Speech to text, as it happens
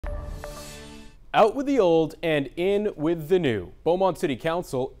Out with the old and in with the new. Beaumont City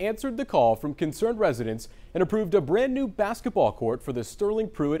Council answered the call from concerned residents and approved a brand new basketball court for the Sterling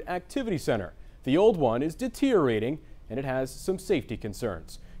Pruitt Activity Center. The old one is deteriorating and it has some safety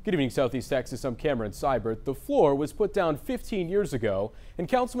concerns. Good evening, Southeast Texas. I'm Cameron Seibert. The floor was put down 15 years ago, and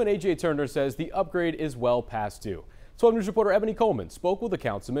Councilman A.J. Turner says the upgrade is well past due. 12 News reporter Ebony Coleman spoke with the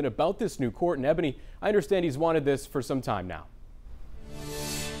councilman about this new court. And Ebony, I understand he's wanted this for some time now.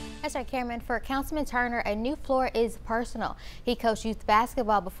 That's right, Cameron. For Councilman Turner, a new floor is personal. He coached youth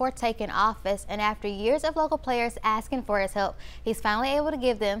basketball before taking office, and after years of local players asking for his help, he's finally able to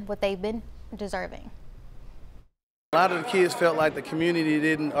give them what they've been deserving. A lot of the kids felt like the community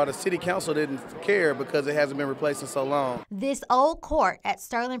didn't, or the city council didn't care because it hasn't been replaced in so long. This old court at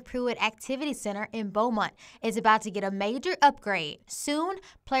Sterling Pruitt Activity Center in Beaumont is about to get a major upgrade. Soon,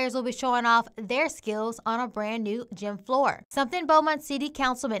 players will be showing off their skills on a brand new gym floor. Something Beaumont City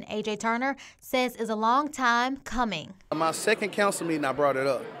Councilman A.J. Turner says is a long time coming. My second council meeting, I brought it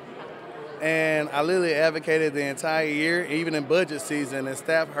up. And I literally advocated the entire year, even in budget season, and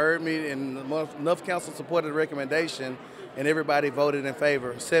staff heard me, and enough council supported the recommendation, and everybody voted in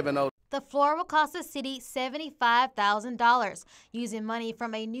favor, 7-0. The floor will cost the city $75,000, using money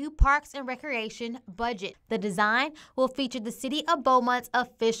from a new Parks and Recreation budget. The design will feature the city of Beaumont's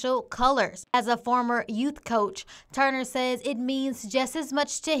official colors. As a former youth coach, Turner says it means just as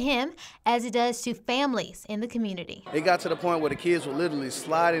much to him as it does to families in the community. It got to the point where the kids were literally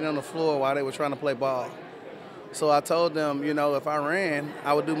sliding on the floor while they were trying to play ball. So I told them, you know, if I ran,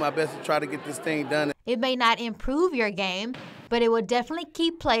 I would do my best to try to get this thing done. It may not improve your game, but it will definitely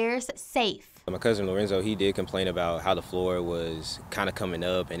keep players safe. My cousin Lorenzo, he did complain about how the floor was kind of coming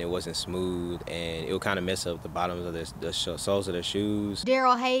up and it wasn't smooth, and it would kind of mess up the bottoms of the soles of their shoes.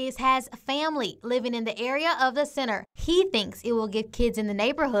 Daryl Hayes has family living in the area of the center. He thinks it will give kids in the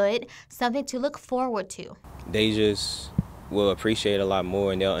neighborhood something to look forward to. They just will appreciate a lot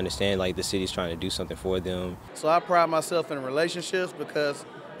more, and they'll understand like the city's trying to do something for them. So I pride myself in relationships because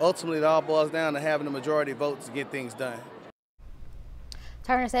ultimately it all boils down to having the majority votes to get things done.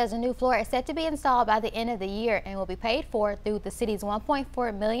 Turner says a new floor is set to be installed by the end of the year and will be paid for through the city's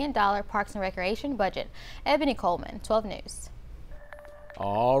 $1.4 million Parks and Recreation budget. Ebony Coleman, 12 News.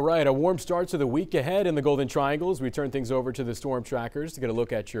 All right, a warm start to the week ahead in the Golden Triangle as we turn things over to the storm trackers to get a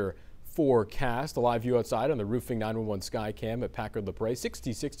look at your forecast. A live view outside on the Roofing 911 Sky Cam at Packard La Prairie.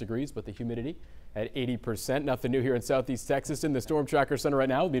 66 degrees, but the humidity at 80%. Nothing new here in Southeast Texas. In the Storm Tracker Center right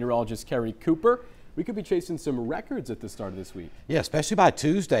now, meteorologist Kerry Cooper. We could be chasing some records at the start of this week. Yeah, especially by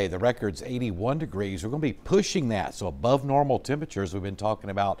Tuesday. The record's 81 degrees. We're going to be pushing that. So above normal temperatures we've been talking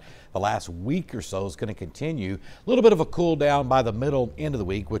about the last week or so is going to continue. A little bit of a cool down by the middle end of the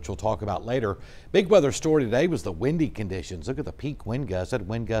week, which we'll talk about later. Big weather story today was the windy conditions. Look at the peak wind gust. That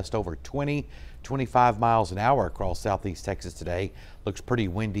wind gust over 25 miles an hour across Southeast Texas today. Looks pretty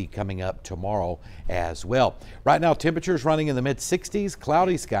windy coming up tomorrow as well. Right now, temperatures running in the mid 60s,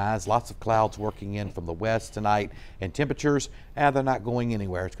 cloudy skies, lots of clouds working in from the west tonight, and temperatures, they're not going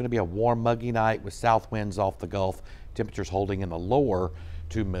anywhere. It's going to be a warm, muggy night with south winds off the Gulf. Temperatures holding in the lower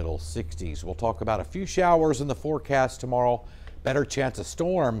to middle 60s. We'll talk about a few showers in the forecast tomorrow. Better chance of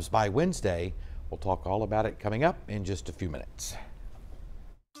storms by Wednesday. We'll talk all about it coming up in just a few minutes.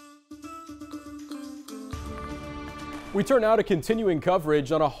 We turn now to continuing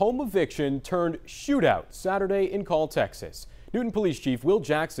coverage on a home eviction turned shootout Saturday in Call, Texas. Newton Police Chief Will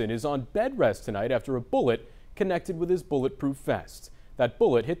Jackson is on bed rest tonight after a bullet connected with his bulletproof vest. That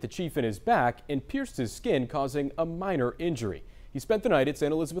bullet hit the chief in his back and pierced his skin, causing a minor injury. He spent the night at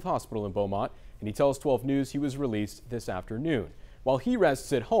St. Elizabeth Hospital in Beaumont, and he tells 12 News he was released this afternoon. While he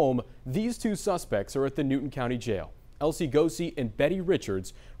rests at home, these two suspects are at the Newton County Jail. Elsie Gosey and Betty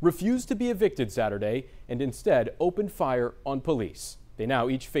Richards refused to be evicted Saturday and instead opened fire on police. They now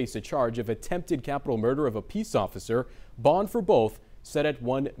each face a charge of attempted capital murder of a peace officer. Bond for both set at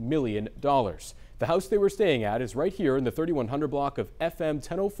 $1 million. The house they were staying at is right here in the 3100 block of FM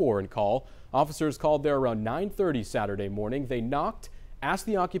 1004 in Call. Officers called there around 9:30 Saturday morning. They knocked, asked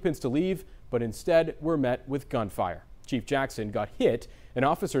the occupants to leave, but instead were met with gunfire. Chief Jackson got hit, and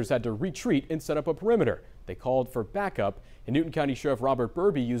officers had to retreat and set up a perimeter. They called for backup, and Newton County Sheriff Robert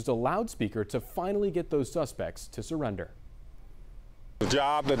Burby used a loudspeaker to finally get those suspects to surrender. The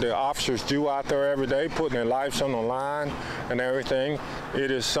job that the officers do out there every day, putting their lives on the line and everything,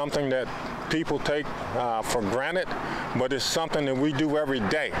 it is something that people take for granted, but it's something that we do every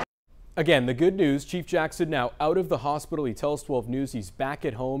day. Again, the good news, Chief Jackson now out of the hospital. He tells 12 News he's back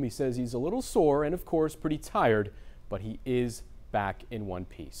at home. He says he's a little sore and, of course, pretty tired, but he is back in one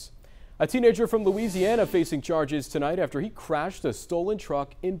piece. A teenager from Louisiana facing charges tonight after he crashed a stolen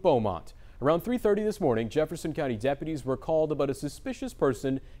truck in Beaumont. Around 3:30 this morning, Jefferson County deputies were called about a suspicious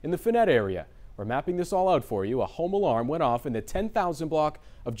person in the Finette area. We're mapping this all out for you. A home alarm went off in the 10,000 block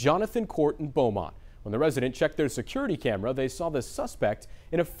of Jonathan Court in Beaumont. When the resident checked their security camera, they saw the suspect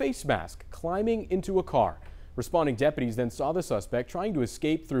in a face mask climbing into a car. Responding deputies then saw the suspect trying to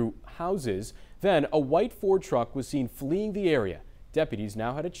escape through houses. Then a white Ford truck was seen fleeing the area. Deputies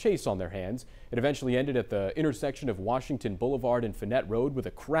now had a chase on their hands. It eventually ended at the intersection of Washington Boulevard and Finette Road with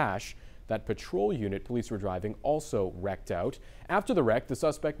a crash. That patrol unit police were driving also wrecked out. After the wreck, the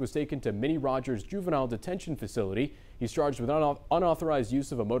suspect was taken to Minnie Rogers Juvenile Detention Facility. He's charged with unauthorized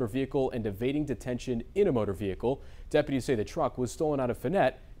use of a motor vehicle and evading detention in a motor vehicle. Deputies say the truck was stolen out of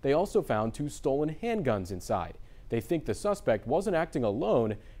Finette. They also found 2 stolen handguns inside. They think the suspect wasn't acting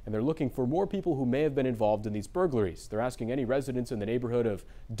alone, and they're looking for more people who may have been involved in these burglaries. They're asking any residents in the neighborhood of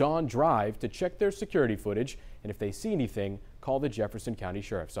Dawn Drive to check their security footage, and if they see anything, call the Jefferson County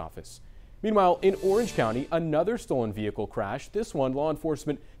Sheriff's Office. Meanwhile, in Orange County, another stolen vehicle crashed. This one, law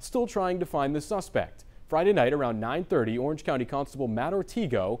enforcement still trying to find the suspect. Friday night around 9:30, Orange County Constable Matt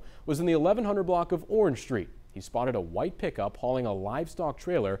Ortigo was in the 1100 block of Orange Street. He spotted a white pickup hauling a livestock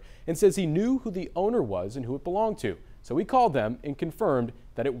trailer and says he knew who the owner was and who it belonged to. So he called them and confirmed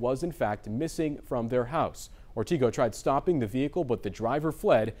that it was in fact missing from their house. Ortigo tried stopping the vehicle, but the driver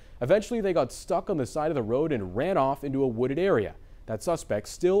fled. Eventually, they got stuck on the side of the road and ran off into a wooded area. That suspect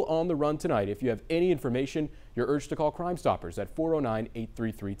still on the run tonight. If you have any information, you're urged to call Crime Stoppers at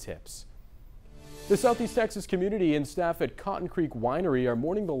 409-833-TIPS. The Southeast Texas community and staff at Cotton Creek Winery are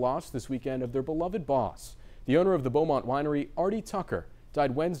mourning the loss this weekend of their beloved boss. The owner of the Beaumont winery, Artie Tucker,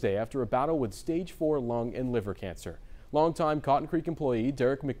 died Wednesday after a battle with stage 4 lung and liver cancer. Longtime Cotton Creek employee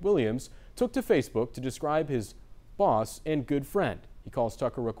Derek McWilliams took to Facebook to describe his boss and good friend. He calls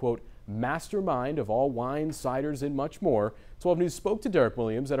Tucker a, quote, mastermind of all wines, ciders, and much more. 12 News spoke to Derek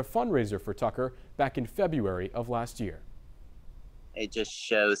Williams at a fundraiser for Tucker back in February of last year. It just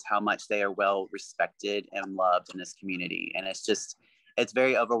shows how much they are well respected and loved in this community. And it's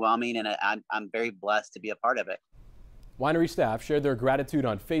very overwhelming, and I'm very blessed to be a part of it. Winery staff shared their gratitude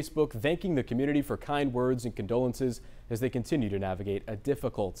on Facebook, thanking the community for kind words and condolences as they continue to navigate a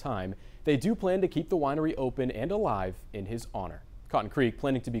difficult time. They do plan to keep the winery open and alive in his honor. Cotton Creek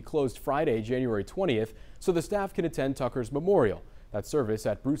planning to be closed Friday, January 20th, so the staff can attend Tucker's memorial. That service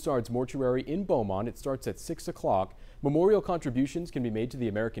at Broussard's Mortuary in Beaumont. It starts at 6 o'clock. Memorial contributions can be made to the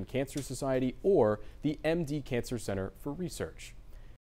American Cancer Society or the MD Cancer Center for Research.